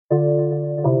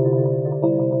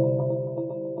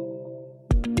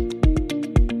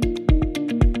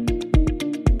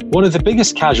One of the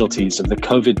biggest casualties of the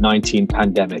COVID-19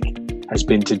 pandemic has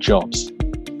been to jobs.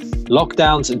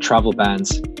 Lockdowns and travel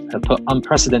bans have put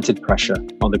unprecedented pressure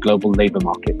on the global labor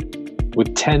market,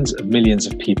 with tens of millions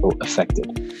of people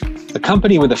affected. The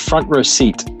company with a front row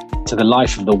seat to the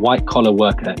life of the white-collar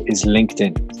worker is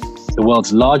LinkedIn, the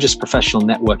world's largest professional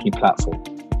networking platform.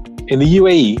 In the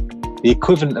UAE, the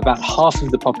equivalent of about half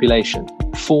of the population,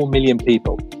 4 million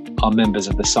people, are members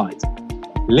of the site.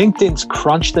 LinkedIn's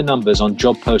crunched the numbers on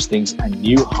job postings and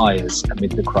new hires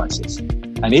amid the crisis.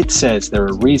 And it says there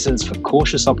are reasons for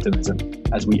cautious optimism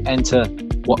as we enter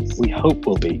what we hope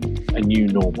will be a new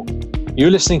normal.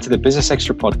 You're listening to the Business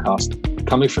Extra podcast,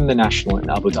 coming from The National in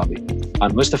Abu Dhabi.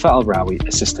 I'm Mustafa Al-Rawi,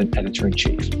 Assistant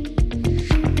Editor-in-Chief.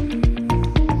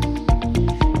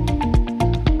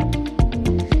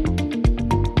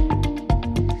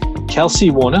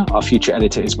 Kelsey Warner, our future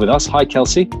editor, is with us. Hi,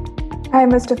 Kelsey. Hi,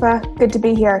 Mustafa. Good to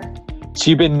be here.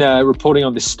 So you've been reporting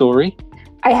on this story?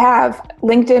 I have.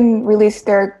 LinkedIn released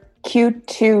their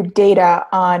Q2 data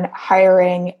on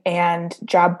hiring and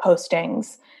job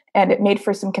postings, and it made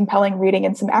for some compelling reading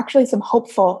and some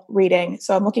hopeful reading.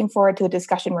 So I'm looking forward to the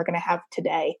discussion we're going to have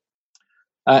today.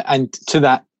 And to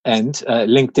that end,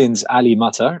 LinkedIn's Ali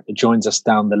Matar joins us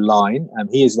down the line.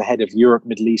 He is the head of Europe,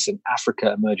 Middle East and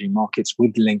Africa emerging markets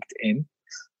with LinkedIn.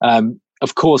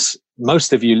 Of course,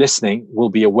 most of you listening will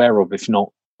be aware of, if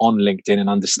not on LinkedIn, and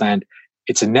understand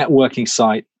it's a networking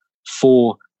site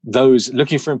for those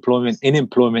looking for employment, in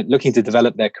employment, looking to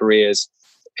develop their careers.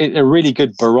 A really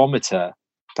good barometer,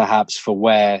 perhaps, for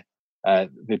where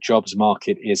the jobs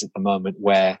market is at the moment,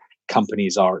 where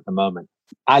companies are at the moment.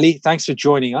 Ali, thanks for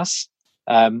joining us.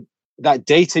 That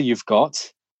data you've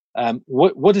got,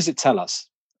 what does it tell us?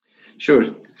 Sure.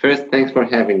 First, thanks for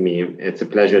having me. It's a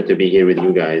pleasure to be here with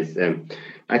you guys.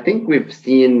 I think we've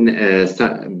seen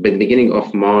the beginning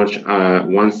of March,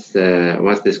 once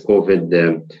this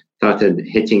COVID started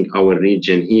hitting our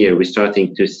region here, we're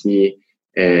starting to see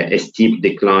a steep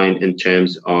decline in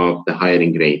terms of the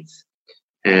hiring rates.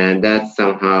 And that's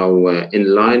somehow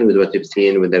in line with what we've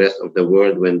seen with the rest of the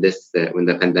world when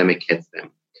the pandemic hits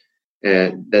them.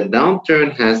 The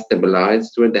downturn has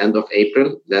stabilized toward the end of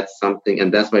April. That's something,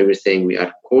 and that's why we're saying we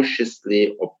are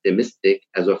cautiously optimistic.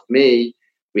 As of May,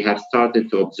 we have started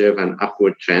to observe an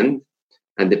upward trend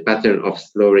and the pattern of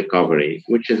slow recovery,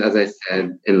 which is, as I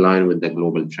said, in line with the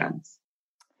global trends.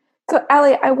 So,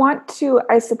 Ali, I want to,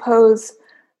 I suppose,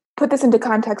 put this into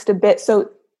context a bit. So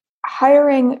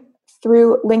hiring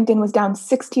through LinkedIn was down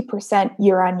 60%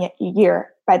 year on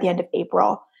year by the end of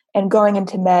April. And going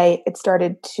into May, it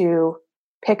started to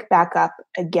pick back up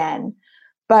again.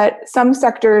 But some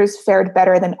sectors fared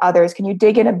better than others. Can you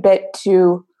dig in a bit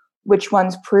to which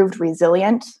ones proved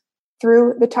resilient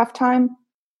through the tough time?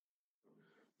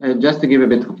 Just to give a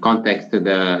bit of context to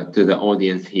the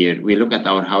audience here, we look at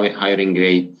our hiring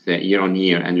rates year on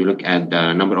year, and we look at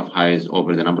the number of hires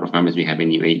over the number of members we have in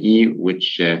UAE,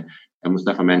 which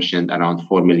Mustafa mentioned, around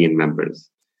 4 million members.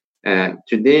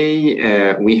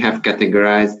 Today, we have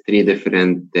categorized three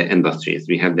different industries.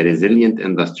 We have the resilient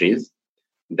industries,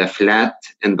 the flat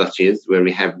industries, where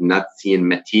we have not seen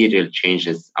material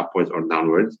changes upwards or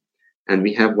downwards, and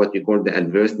we have what we call the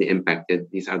adversely impacted.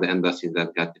 These are the industries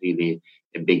that got really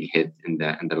a big hit in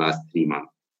the last 3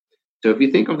 months. So if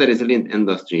you think of the resilient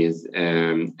industries,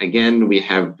 again, we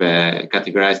have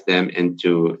categorized them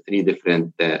into three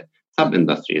different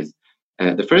sub-industries.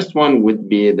 The first one would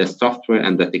be the software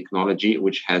and the technology,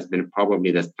 which has been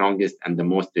probably the strongest and the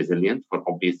most resilient for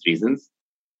obvious reasons.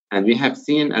 And we have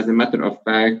seen, as a matter of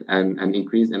fact, an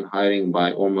increase in hiring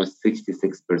by almost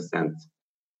 66%.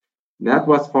 That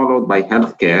was followed by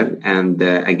healthcare. And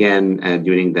again,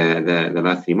 during the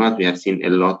last 3 months, we have seen a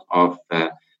lot of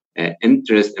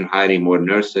interest in hiring more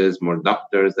nurses, more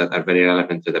doctors that are very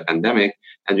relevant to the pandemic.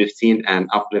 And we've seen an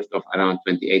uplift of around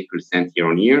 28% year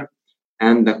on year.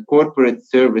 And the corporate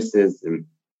services,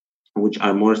 which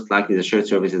are most likely the shared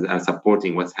services, are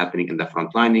supporting what's happening in the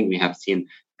frontlining. We have seen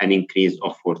an increase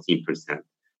of 14%.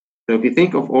 So if you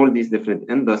think of all these different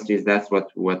industries, that's what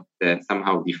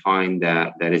somehow define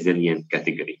the resilient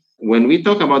category. When we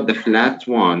talk about the flat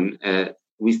one,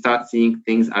 we start seeing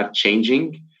things are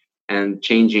changing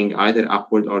either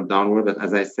upward or downward, but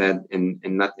as I said,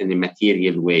 not in a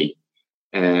material way.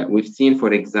 We've seen,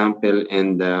 for example,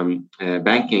 in the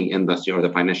banking industry or the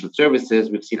financial services,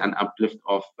 we've seen an uplift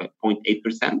of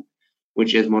 0.8%,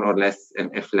 which is more or less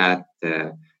a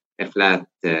flat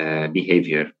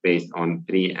behavior based on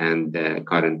pre and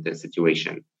current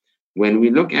situation. When we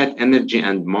look at energy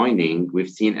and mining, we've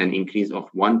seen an increase of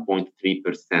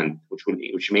 1.3%,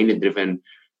 which mainly driven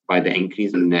by the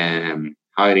increase in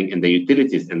hiring in the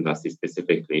utilities industry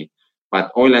specifically.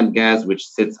 But oil and gas, which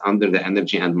sits under the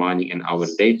energy and mining in our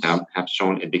data, have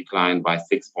shown a decline by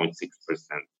 6.6%.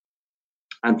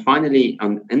 And finally,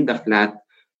 in the flat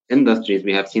industries,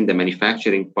 we have seen the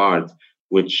manufacturing part,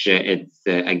 which it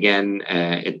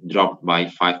dropped by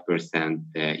 5%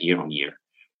 year on year.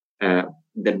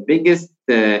 The biggest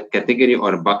category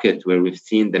or bucket where we've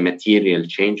seen the material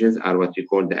changes are what we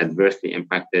call the adversely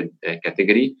impacted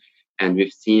category. And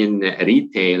we've seen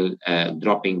retail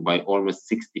dropping by almost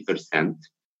 60%,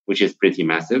 which is pretty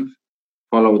massive,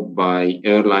 followed by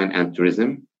airline and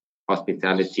tourism,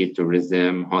 hospitality,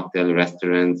 tourism, hotel,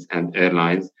 restaurants, and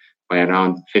airlines by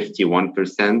around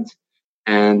 51%.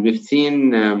 And we've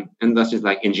seen industries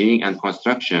like engineering and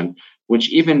construction, which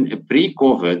even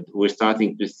pre-COVID, we're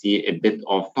starting to see a bit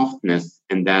of softness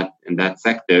in that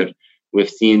sector. We've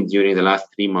seen during the last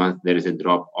 3 months, there is a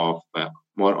drop of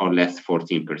more or less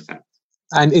 14%.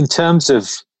 And in terms of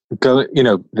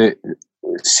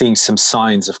seeing some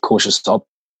signs of cautious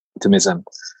optimism,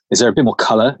 is there a bit more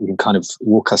color you can kind of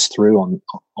walk us through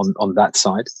on that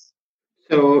side?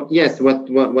 So yes, what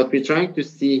we're trying to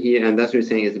see here, and that's what we're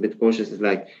saying is a bit cautious, is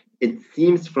like it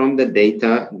seems from the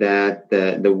data that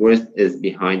the worst is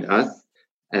behind us,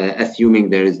 assuming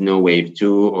there is no wave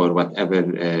 2 or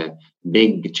whatever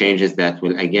big changes that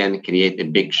will again create a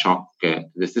big shock to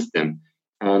the system.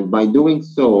 And by doing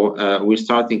so, we're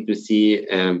starting to see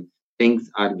things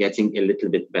are getting a little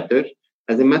bit better.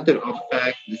 As a matter of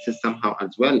fact, this is somehow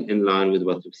as well in line with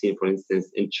what we've seen, for instance,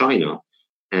 in China.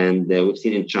 And we've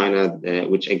seen in China,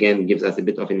 which again gives us a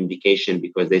bit of an indication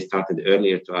because they started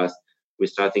earlier to us, we're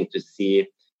starting to see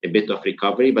a bit of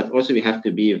recovery, but also we have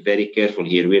to be very careful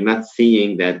here. We're not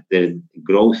seeing that there's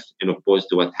growth in opposed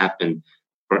to what happened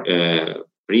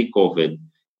pre-COVID.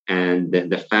 And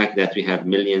the fact that we have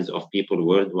millions of people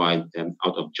worldwide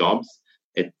out of jobs,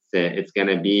 it's going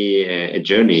to be a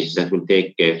journey that will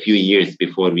take a few years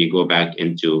before we go back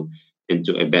into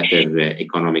a better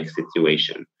economic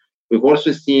situation. We've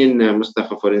also seen,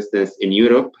 Mustafa, for instance, in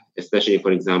Europe, especially,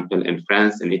 for example, in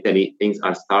France and Italy, things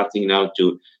are starting now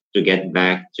to get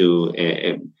back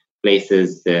to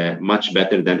places much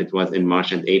better than it was in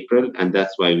March and April. And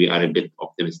that's why we are a bit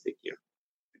optimistic here.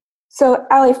 So,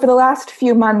 Ali, for the last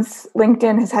few months,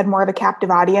 LinkedIn has had more of a captive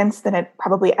audience than it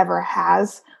probably ever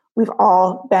has. We've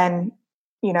all been,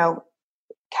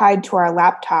 tied to our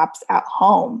laptops at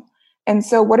home. And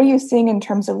so what are you seeing in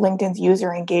terms of LinkedIn's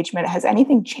user engagement? Has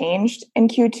anything changed in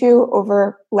Q2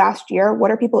 over last year?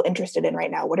 What are people interested in right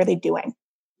now? What are they doing?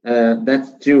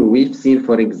 That's true. We've seen,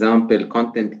 for example,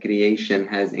 content creation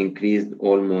has increased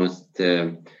almost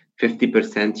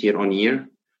 50% year on year.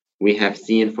 We have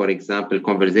seen, for example,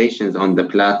 conversations on the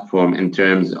platform in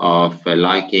terms of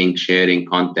liking, sharing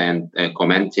content,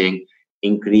 commenting,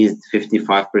 increased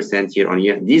 55% year on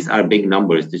year. These are big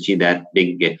numbers to see that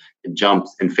big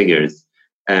jumps in figures.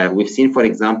 We've seen, for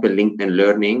example, LinkedIn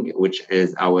Learning, which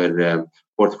is our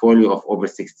portfolio of over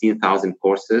 16,000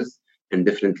 courses in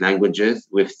different languages.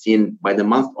 We've seen by the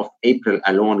month of April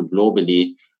alone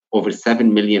globally, over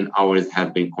 7 million hours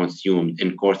have been consumed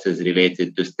in courses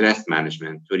related to stress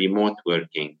management, to remote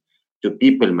working, to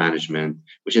people management,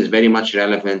 which is very much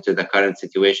relevant to the current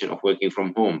situation of working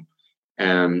from home.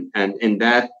 And in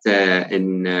that,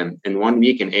 in 1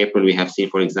 week in April, we have seen,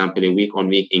 for example, a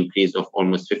week-on-week increase of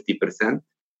almost 50%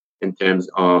 in terms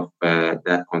of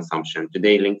that consumption.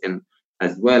 Today, LinkedIn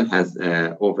as well has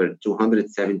over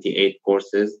 278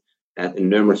 courses that in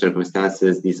normal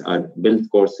circumstances, these are built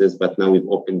courses, but now we've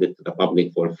opened it to the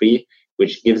public for free,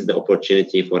 which gives the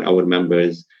opportunity for our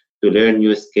members to learn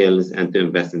new skills and to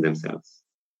invest in themselves.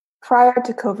 Prior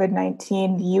to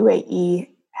COVID-19, the UAE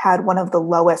had one of the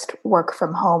lowest work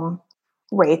from home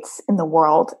rates in the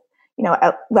world.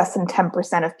 At less than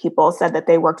 10% of people said that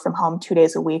they worked from home 2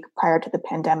 days a week prior to the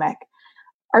pandemic.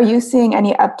 Are you seeing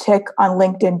any uptick on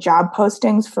LinkedIn job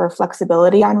postings for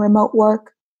flexibility on remote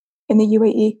work in the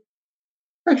UAE?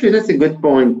 Actually, that's a good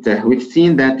point. We've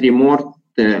seen that remote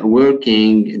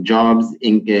working jobs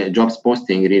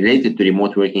posting related to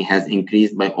remote working has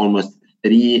increased by almost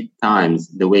 3 times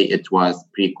the way it was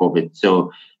pre-COVID.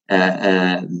 So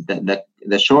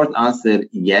the short answer,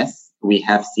 yes, we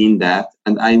have seen that.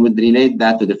 And I would relate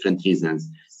that to different reasons.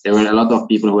 There were a lot of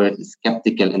people who were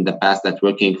skeptical in the past that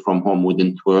working from home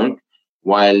wouldn't work.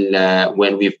 While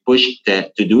when we've pushed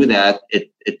to do that,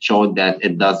 it showed that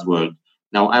it does work.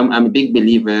 Now, I'm a big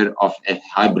believer of a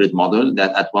hybrid model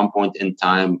that at one point in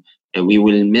time, we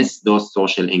will miss those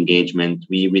social engagement.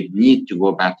 We would need to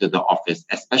go back to the office,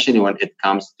 especially when it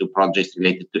comes to projects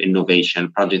related to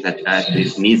innovation, projects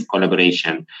that needs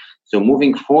collaboration. So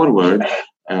moving forward,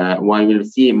 while we'll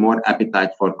see more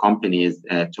appetite for companies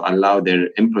to allow their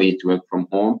employee to work from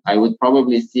home, I would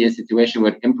probably see a situation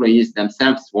where employees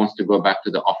themselves want to go back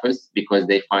to the office because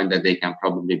they find that they can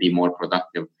probably be more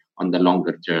productive on the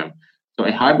longer term. So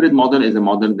a hybrid model is a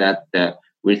model that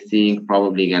we're seeing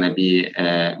probably going to be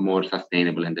more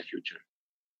sustainable in the future.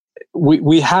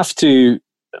 We have to,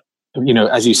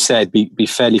 as you said, be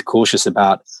fairly cautious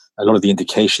about a lot of the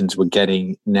indications we're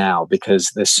getting now, because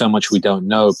there's so much we don't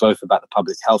know, both about the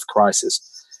public health crisis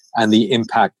and the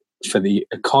impact for the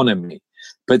economy.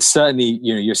 But certainly,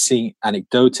 you're seeing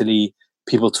anecdotally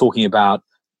people talking about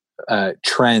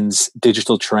trends,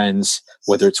 digital trends,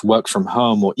 whether it's work from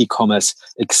home or e-commerce,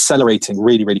 accelerating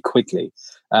really, really quickly.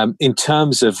 In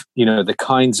terms of, the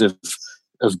kinds of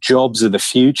jobs of the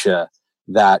future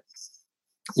that,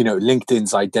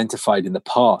 LinkedIn's identified in the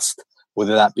past,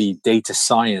 whether that be data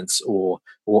science or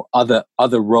other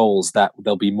roles that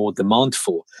there'll be more demand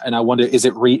for. And I wonder, is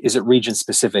it region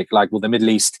specific? Like, will the Middle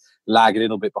East lag a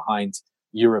little bit behind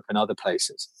Europe and other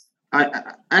places?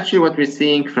 Actually, what we're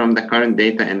seeing from the current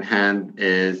data in hand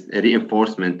is a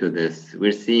reinforcement to this.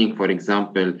 We're seeing, for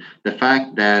example, the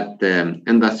fact that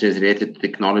industries related to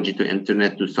technology, to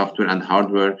internet, to software and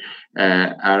hardware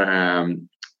are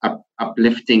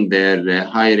uplifting their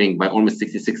hiring by almost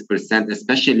 66%,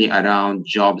 especially around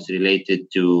jobs related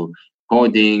to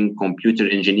coding, computer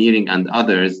engineering, and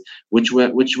others, which were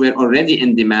already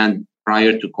in demand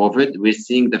prior to COVID. We're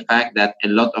seeing the fact that a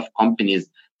lot of companies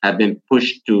have been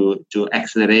pushed to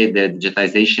accelerate their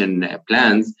digitization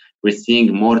plans. We're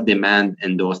seeing more demand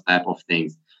in those type of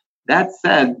things. That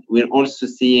said, we're also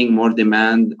seeing more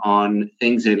demand on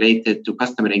things related to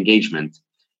customer engagement.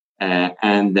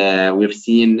 And we've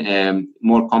seen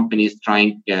more companies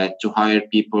trying to hire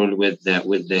people with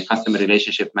the customer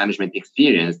relationship management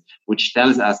experience, which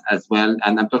tells us as well,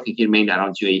 and I'm talking here mainly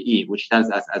around UAE, which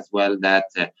tells us as well that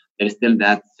there is still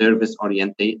that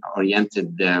service-oriented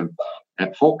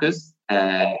focus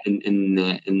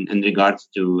in regards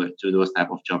to those type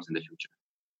of jobs in the future.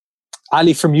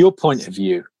 Ali, from your point of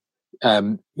view,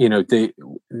 the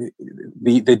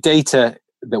data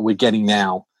that we're getting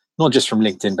now, not just from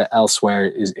LinkedIn, but elsewhere,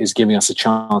 is giving us a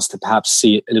chance to perhaps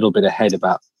see a little bit ahead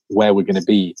about where we're going to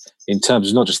be in terms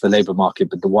of not just the labor market,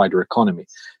 but the wider economy.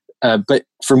 But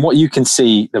from what you can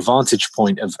see, the vantage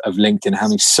point of LinkedIn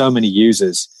having so many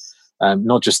users,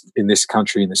 not just in this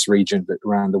country, in this region, but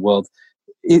around the world,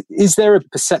 is there a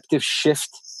perceptive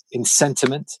shift in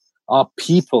sentiment? Are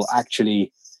people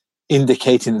actually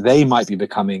indicating that they might be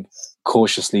becoming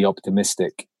cautiously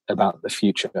optimistic about the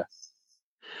future?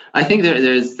 I think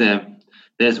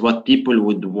there's what people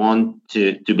would want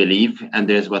to believe, and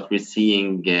there's what we're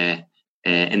seeing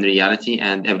in reality,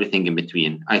 and everything in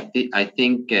between. I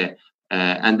think,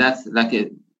 and that's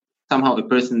like somehow a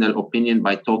personal opinion.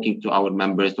 By talking to our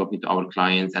members, talking to our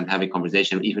clients, and having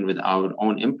conversation even with our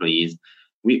own employees,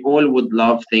 we all would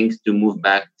love things to move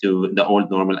back to the old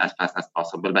normal as fast as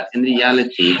possible. But in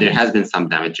reality, there has been some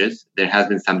damages. There has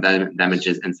been some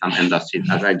damages in some industries,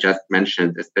 as I just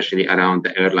mentioned, especially around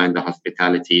the airline, the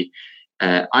hospitality.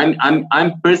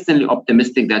 I'm personally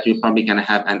optimistic that we're probably going to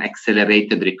have an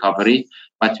accelerated recovery,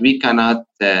 but we cannot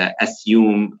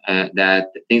assume that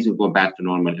things will go back to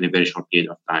normal in a very short period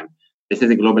of time. This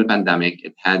is a global pandemic.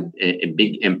 It had a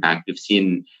big impact. We've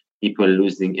seen people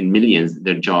losing in millions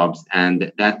their jobs,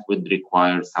 and that would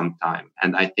require some time.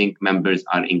 And I think members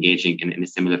are engaging in a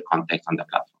similar context on the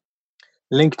platform.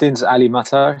 LinkedIn's Ali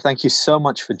Matar, thank you so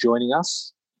much for joining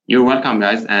us. You're welcome,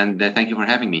 guys, and thank you for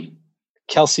having me.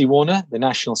 Kelsey Warner, the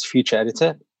National's future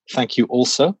editor, thank you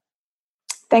also.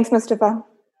 Thanks, Mustafa.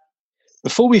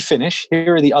 Before we finish,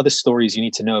 here are the other stories you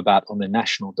need to know about on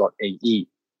thenational.ae.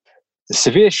 The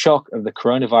severe shock of the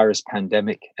coronavirus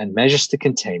pandemic and measures to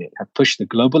contain it have pushed the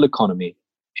global economy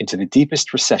into the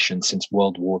deepest recession since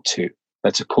World War II.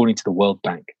 That's according to the World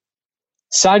Bank.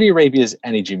 Saudi Arabia's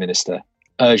energy minister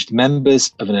urged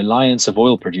members of an alliance of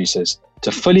oil producers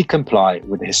to fully comply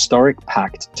with the historic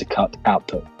pact to cut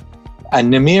output.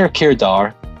 And Namir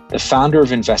Kirdar, the founder of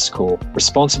Investcorp,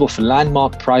 responsible for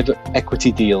landmark private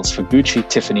equity deals for Gucci,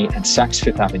 Tiffany, and Saks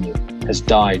Fifth Avenue, has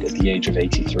died at the age of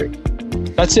 83.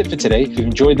 That's it for today. If you've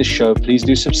enjoyed this show, please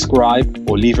do subscribe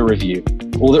or leave a review.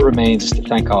 All that remains is to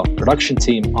thank our production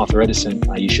team, Arthur Edison,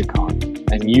 Aisha Khan,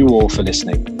 and you all for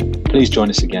listening. Please join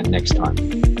us again next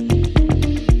time.